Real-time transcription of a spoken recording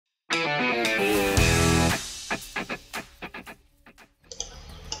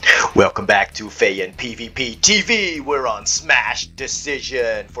Welcome back to Fayan PvP TV. We're on Smash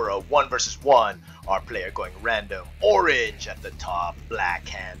Decision for a 1 vs 1. Our player going random. Orange at the top, black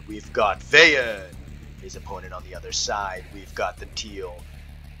hand. We've got Fayan. His opponent on the other side. We've got the teal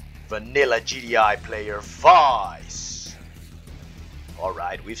vanilla GDI player Vice.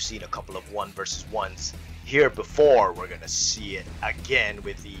 Alright, we've seen a couple of 1 vs 1s here before. We're gonna see it again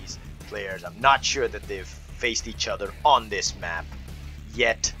with these players. I'm not sure that they've faced each other on this map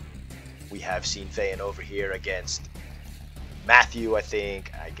yet. We have seen Fayan over here against Matthew, I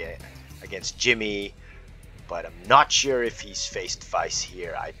think, against Jimmy, but I'm not sure if he's faced Vice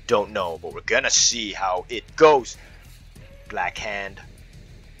here. I don't know, but we're gonna see how it goes. Black hand.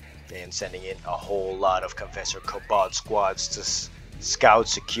 Fayan sending in a whole lot of Confessor Cobalt squads to scout,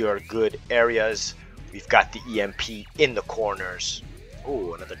 secure good areas. We've got the EMP in the corners.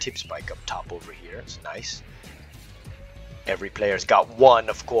 Oh, another tip spike up top over here. It's nice. Every player's got one,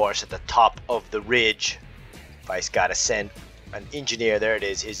 of course, at the top of the ridge. Vice gotta send an engineer. There it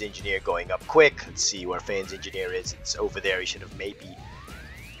is, his engineer going up quick. Let's see where Fayan's engineer is. It's over there. He should have maybe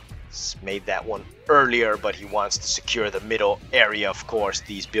made that one earlier, but he wants to secure the middle area, of course.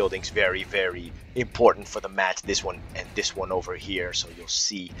 These buildings very, very important for the match. This one and this one over here. So you'll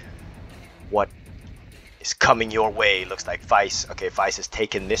see what is coming your way. Looks like Vice. Okay, Vice has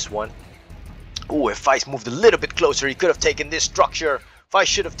taken this one. Ooh, if Vice moved a little bit closer, he could have taken this structure. Vice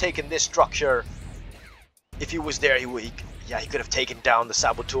should have taken this structure. If he was there, he could have taken down the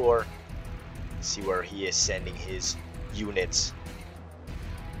Saboteur. See where he is sending his units.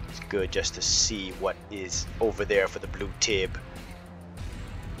 It's good just to see what is over there for the blue tib.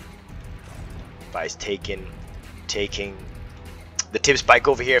 Vice taking the tib spike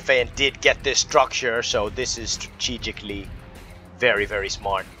over here. Fayan did get this structure, so this is strategically very, very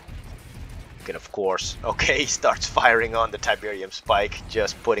smart. And of course, okay, he starts firing on the Tiberium spike,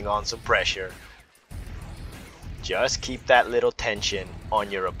 just putting on some pressure. Just keep that little tension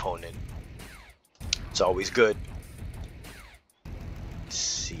on your opponent. It's always good. Let's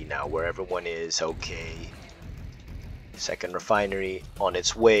see now where everyone is. Okay, second refinery on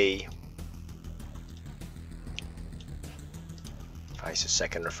its way. Vice's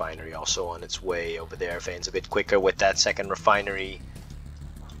second refinery also on its way over there. Fayan's a bit quicker with that second refinery.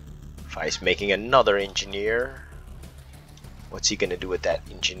 Vice making another engineer. What's he gonna do with that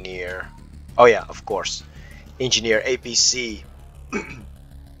engineer? Oh yeah, of course. Engineer APC.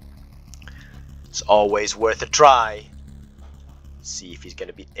 It's always worth a try. See if he's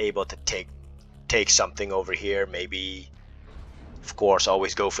gonna be able to take something over here. Maybe, of course,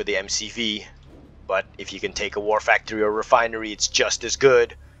 always go for the MCV. But if you can take a war factory or refinery, it's just as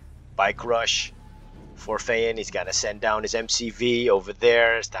good. Bike rush. For Fayan, he's gonna send down his MCV over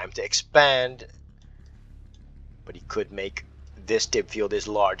there. It's time to expand, but he could make this tip field is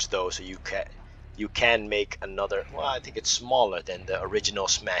large though, so you can make another. Well, I think it's smaller than the original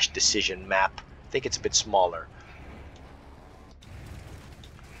Smash Decision map. I think it's a bit smaller.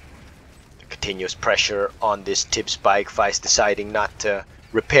 The continuous pressure on this tip spike. Vice deciding not to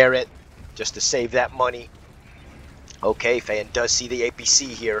repair it, just to save that money. Okay, Fayan does see the APC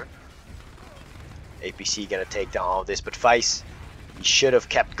here. APC gonna take down all this, but Vice, he should have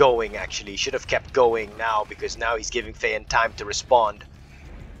kept going. Actually, he should have kept going now, because now he's giving Fayan time to respond.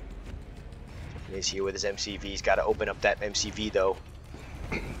 He's here with his MCV. He's got to open up that MCV though.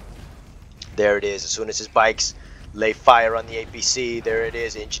 There it is. As soon as his bikes lay fire on the APC, there it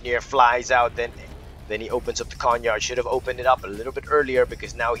is. Engineer flies out. Then he opens up the con yard. Should have opened it up a little bit earlier,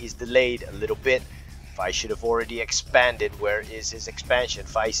 because now he's delayed a little bit. Vice should have already expanded. Where is his expansion?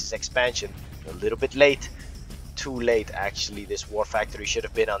 Vice's expansion. A little bit late. Too late, actually. This war factory should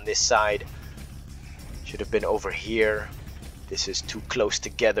have been on this side. Should have been over here. This is too close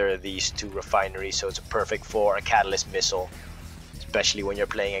together, these two refineries, so it's perfect for a catalyst missile. Especially when you're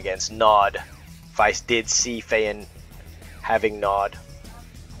playing against Nod. Vice did see Fayan having Nod.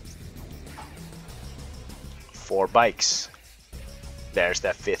 4 bikes. There's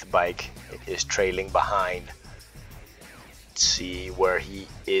that 5th bike. It is trailing behind. See where he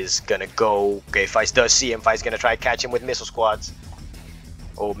is gonna go. Okay, Vice does see him. Vice gonna try to catch him with missile squads.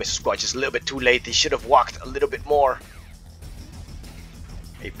 Oh, missile squad just a little bit too late. He should have walked a little bit more.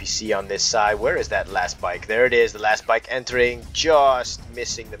 APC on this side. Where is that last bike? There it is. The last bike entering, just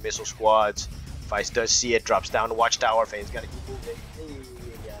missing the missile squads. Vice does see it. Drops down the watchtower. Fayan's gotta keep moving.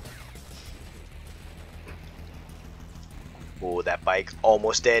 Oh, that bike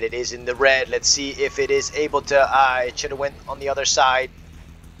almost dead. It is in the red. Let's see if it is able to. It should have went on the other side,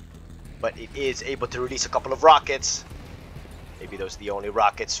 but it is able to release a couple of rockets. Maybe those are the only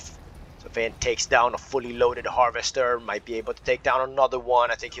rockets So Van takes down a fully loaded harvester. Might be able to take down another one.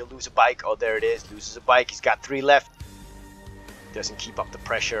 I think he'll lose a bike. Oh, there it is. Loses a bike. He's got 3 left. Doesn't keep up the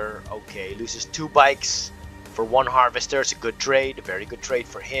pressure. Okay, loses 2 bikes for 1 harvester. It's a good trade. A very good trade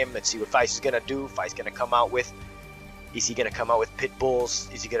for him. Let's see what Feist is going to do. Feist going to come out with... Is he going to come out with pit bulls?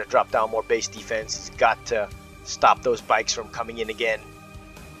 Is he going to drop down more base defense? He's got to stop those bikes from coming in again.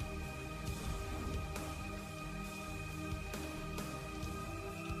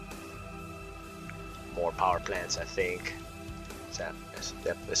 More power plants, I think.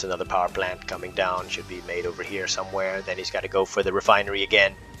 There's another power plant coming down. Should be made over here somewhere. Then he's got to go for the refinery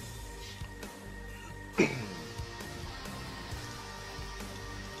again.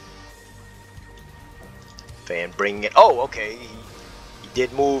 Fan bringing it. Oh, okay. He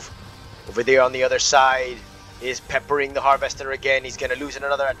did move over there on the other side. Is peppering the harvester again. He's going to lose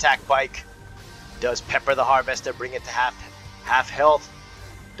another attack bike. Does pepper the harvester, bring it to half health.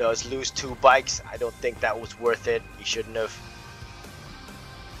 Does lose 2 bikes. I don't think that was worth it. He shouldn't have.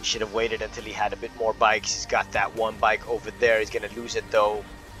 He should have waited until he had a bit more bikes. He's got that 1 bike over there. He's going to lose it though.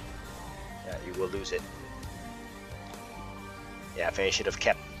 Yeah, he will lose it. Yeah, if he should have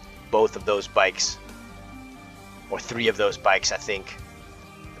kept both of those bikes. Or 3 of those bikes, I think.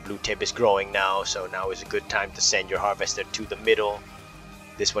 The blue tip is growing now, so now is a good time to send your harvester to the middle.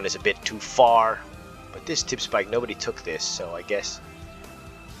 This one is a bit too far. But this tip spike, nobody took this, so I guess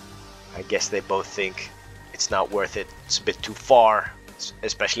they both think it's not worth it. It's a bit too far,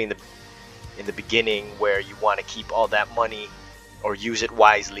 especially in the beginning where you want to keep all that money or use it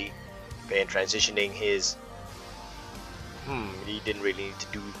wisely. And transitioning his he didn't really need to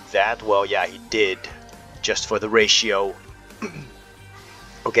do that. Well, yeah, he did, just for the ratio.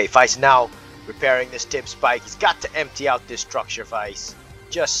 Okay, Feist now repairing this tip spike. He's got to empty out this structure, Feist.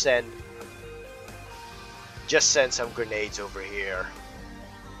 Just send some grenades over here.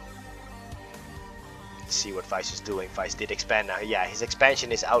 See what Feist is doing. Feist did expand now. Yeah, his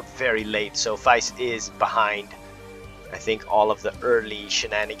expansion is out very late, so Feist is behind. I think all of the early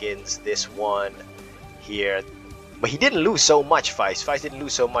shenanigans, this one here. But he didn't lose so much, Feist. Feist didn't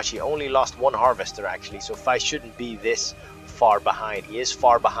lose so much. He only lost 1 harvester, actually, so Feist shouldn't be this far behind. He is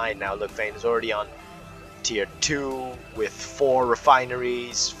far behind now. Look, Vane is already on tier 2 with 4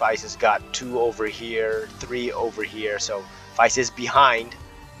 refineries. Feist has got 2 over here, 3 over here, so Feist is behind.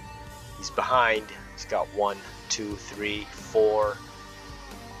 He's behind. He's got 1, 2, 3, 4,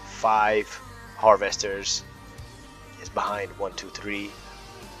 5 harvesters. He's behind 1, 2, 3,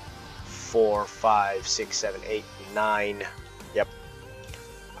 4, 5, 6, 7, 8, 9. Yep.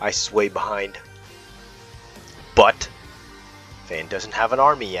 Ice is way behind. But Vane doesn't have an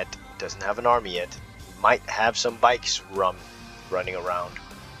army yet. Doesn't have an army yet. He might have some bikes running around.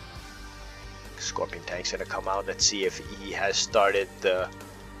 Scorpion tank's gonna come out. Let's see if he has started the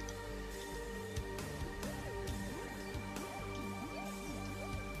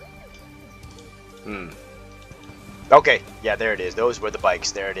Okay, yeah, there it is. Those were the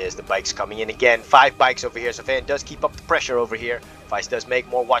bikes. There it is. The bikes coming in again. 5 bikes over here. So Fan does keep up the pressure over here. Feist does make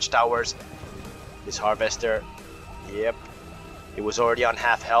more watchtowers. This harvester, yep, it was already on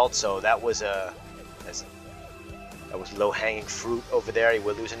half health, so that was low-hanging fruit over there. He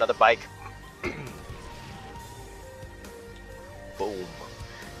will lose another bike. Boom.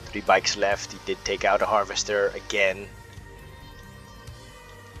 3 bikes left. He did take out a harvester again.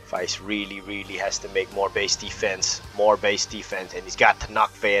 Feist really has to make more base defense, and he's got to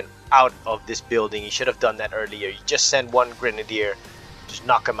knock Van out of this building. He should have done that earlier. You just send 1 grenadier, just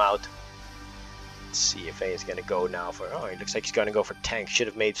knock him out. Let's see if Van is gonna go now for. Oh, it looks like he's gonna go for tanks. Should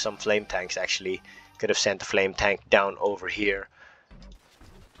have made some flame tanks actually. Could have sent a flame tank down over here.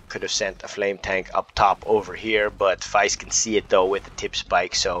 Could have sent a flame tank up top over here, but Feist can see it though with the tip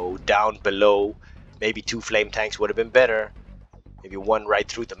spike. So down below, maybe 2 flame tanks would have been better. Maybe 1 right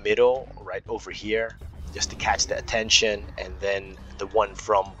through the middle, right over here, just to catch the attention, and then the one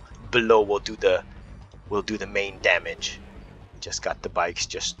from below will do the main damage. Just got the bikes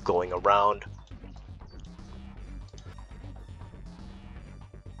just going around.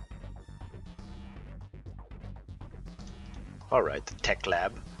 All right, the tech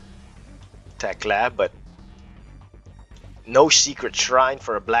lab, but no secret shrine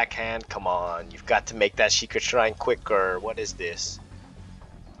for a black hand. Come on, you've got to make that secret shrine quicker. What is this?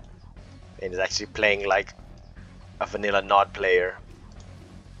 And he's actually playing like a vanilla Nod player.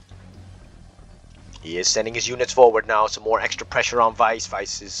 He is sending his units forward now. Some more extra pressure on Vice.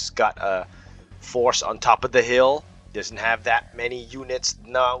 Vice has got a force on top of the hill. Doesn't have that many units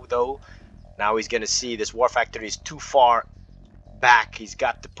now though. Now he's gonna see this war factory is too far back. He's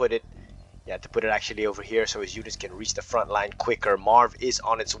got to put it Yeah, to put it actually over here so his units can reach the front line quicker. Marv is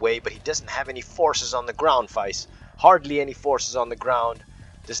on its way, but he doesn't have any forces on the ground, Vice. Hardly any forces on the ground.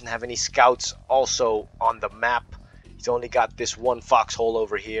 Doesn't have any scouts also on the map. He's only got this one foxhole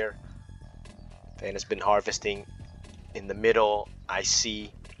over here. Fan has been harvesting in the middle, I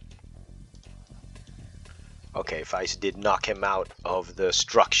see. Okay, Vice did knock him out of the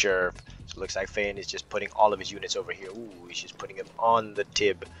structure. So it looks like Fan is just putting all of his units over here. Ooh, he's just putting them on the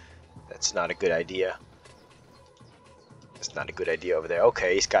tib. That's not a good idea. That's not a good idea over there.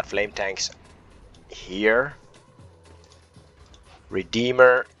 Okay, he's got flame tanks here.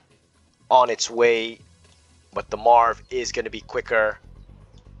 Redeemer on its way, but the Marv is going to be quicker.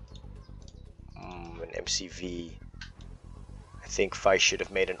 An MCV. I think Vice should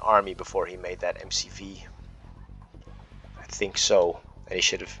have made an army before he made that MCV. I think so. And he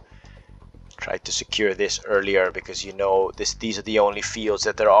should have tried to secure this earlier, because you know these are the only fields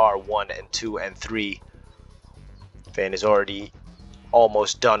that there are, 1 and 2 and 3. Fan is already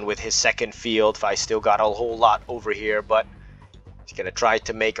almost done with his second field. Vice still got a whole lot over here, but he's gonna try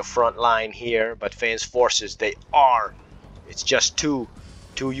to make a front line here. But Fan's forces, it's just two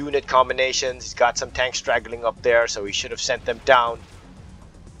unit combinations. He's got some tanks straggling up there, so he should have sent them down.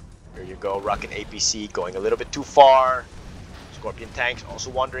 Here you go, Ruck and APC going a little bit too far. Scorpion tanks also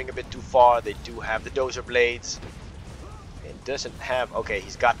wandering a bit too far. They do have the dozer blades. It doesn't have... Okay,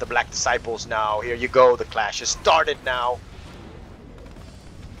 he's got the Black Disciples now. Here you go, the clash has started now.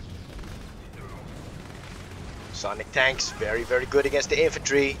 Sonic tanks, very, very good against the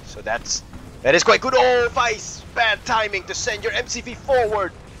infantry. So that is quite good. Oh, Vice! Bad timing to send your MCV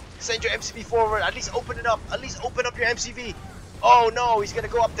forward. Send your MCV forward. At least open it up. At least open up your MCV. Oh no, he's gonna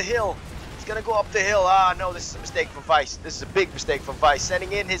go up the hill. He's gonna go up the hill. Ah no, this is a mistake from Vice. This is a big mistake from Vice.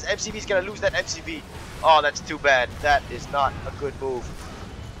 Sending in his MCV is gonna lose that MCV. Oh, that's too bad. That is not a good move.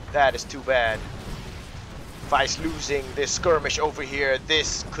 That is too bad. Vice losing this skirmish over here.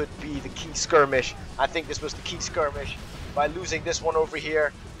 This could be the key skirmish. I think this was the key skirmish. By losing this one over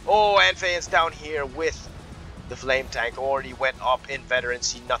here. Oh, and Fan's down here with the flame tank. Already went up in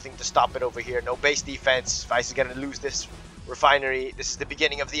veterancy. Nothing to stop it over here. No base defense. Vice is gonna lose this refinery. This is the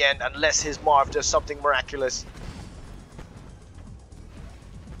beginning of the end, unless his Marv does something miraculous.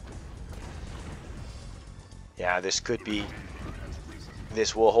 Yeah, this could be...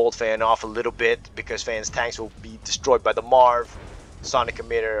 This will hold Fan off a little bit, because Fan's tanks will be destroyed by the Marv. Sonic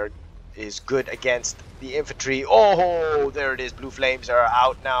emitter is good against the infantry. Oh, there it is. Blue flames are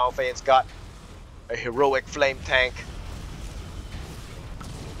out now. Fan's got a heroic flame tank.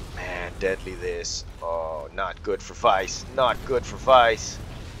 Man, deadly this. Oh, not good for Vice. Not good for Vice.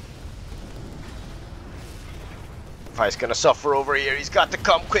 Vice gonna suffer over here. He's got to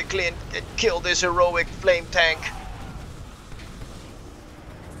come quickly and kill this heroic flame tank.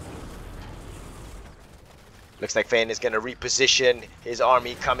 Looks like Fan is going to reposition his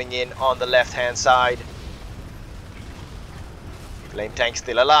army coming in on the left-hand side. Flame tank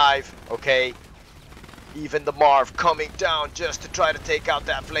still alive. Okay. Even the Marv coming down just to try to take out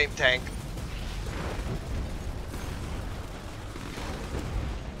that flame tank.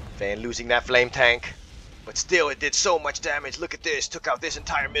 Fan losing that flame tank. But still, it did so much damage. Look at this. Took out this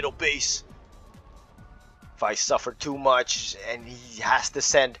entire middle base. Vice suffered too much, and he has to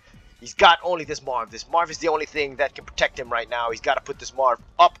send... He's got only this Marv. This Marv is the only thing that can protect him right now. He's got to put this Marv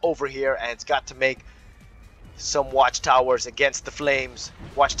up over here, and it's got to make some watchtowers against the flames.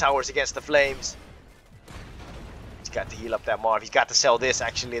 Watchtowers against the flames. He's got to heal up that Marv. He's got to sell this,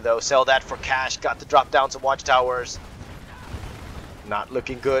 actually, though. Sell that for cash. Got to drop down some watchtowers. Not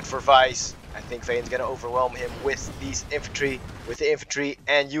looking good for Vice. I think Fane's going to overwhelm him with these infantry. With the infantry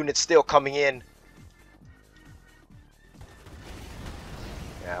and units still coming in.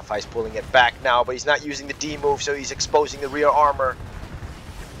 Yeah, Vice pulling it back now, but he's not using the D move, so he's exposing the rear armor.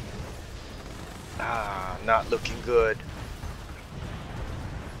 Ah, not looking good.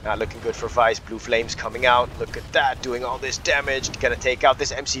 Not looking good for Vice. Blue flames coming out. Look at that, doing all this damage. Gonna take out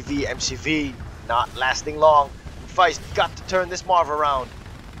this MCV. MCV not lasting long. Vice got to turn this Marv around.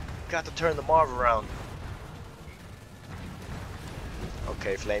 Got to turn the Marv around.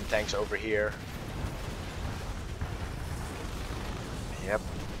 Okay, flame tanks over here. Yep.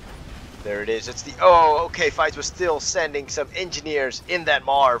 There it is. It's the... Oh, okay. Vice was still sending some engineers in that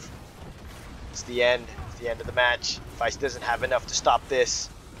Marv. It's the end. It's the end of the match. Vice doesn't have enough to stop this.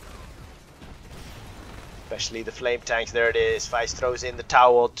 Especially the flame tanks. There it is. Vice throws in the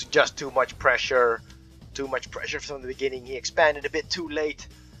towel. Just too much pressure. Too much pressure from the beginning. He expanded a bit too late.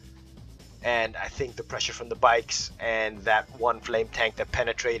 And I think the pressure from the bikes and that one flame tank that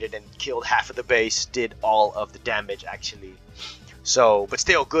penetrated and killed half of the base did all of the damage, actually. So, but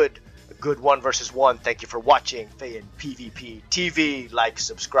still good. A good 1v1. Thank you for watching Fayan PvP TV. Like,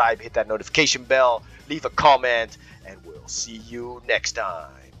 subscribe, hit that notification bell, leave a comment, and we'll see you next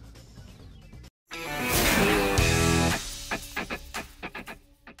time.